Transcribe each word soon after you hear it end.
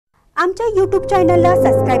आमच्या YouTube चॅनलला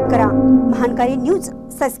subscribe करा, महानकारी न्यूज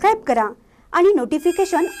सबस्क्राइब करा आणि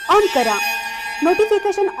नोटिफिकेशन ऑन करा।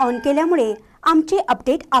 नोटिफिकेशन ऑन केल्यामुळे आमचे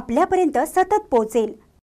अपडेट आपल्यापर्यंत सतत पोहोचेल।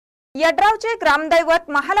 यड्रावचे ग्रामदैवत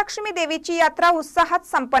महालक्ष्मी देवीची यात्रा उत्साहात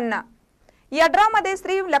संपन्न। यड्रावमध्ये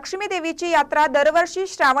श्री लक्ष्मी देवीची यात्रा दरवर्षी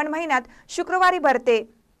श्रावण महिन्यात शुक्रवारी भरते।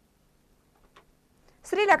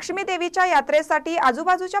 श्री लक्ष्मी देवीच्या यात्रेसाठी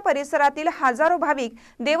आजूबाजूच्या परिसरातील हजारो भाविक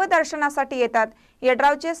देवदर्शनासाठी येतात।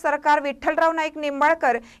 यड्रावचे सरकार विठ्ठलराव नाईक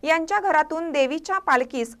निंबाळकर यांच्या घरातून देवीच्या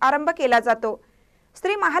पालखीस आरंभ केला जातो।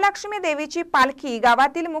 श्री महालक्ष्मी देवीची पालखी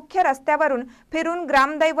गावातील मुख्य रस्त्यावरून फिरून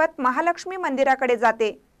ग्रामदैवत महालक्ष्मी मंदिराकडे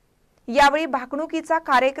जाते। यावेळी भाकणुकीचा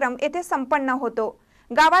कार्यक्रम येथे संपन्न होतो।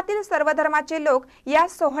 गावातील सर्व धर्माचे लोक या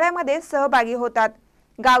सोहळ्यामध्ये सहभागी होतात।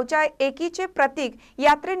 गावच्या एकीचे प्रतीक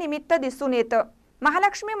यात्रेनिमित्त दिसून येतं।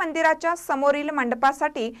 महालक्ष्मी मंदिराच्या समोरील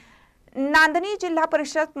मंडपासाठी नांदणी जिल्हा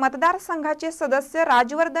परिषद मतदारसंघाचे सदस्य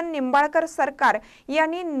राजवर्धन निंबाळकर सरकार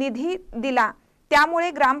यांनी निधी दिला,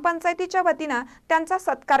 त्यामुळे ग्रामपंचायतीच्या वतीने त्यांचा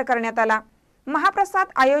सत्कार करण्यात आला।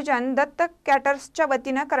 महाप्रसाद आयोजन दत्त कॅटर्सच्या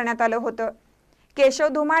वतीने करण्यात आलं होतं। केशव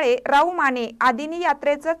धुमाळे, राऊ माने आदींनी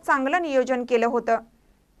यात्रेचं चांगलं नियोजन केलं होतं।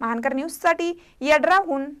 महानकर न्यूज साठी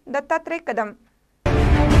यड्रावहून दत्तात्रय कदम।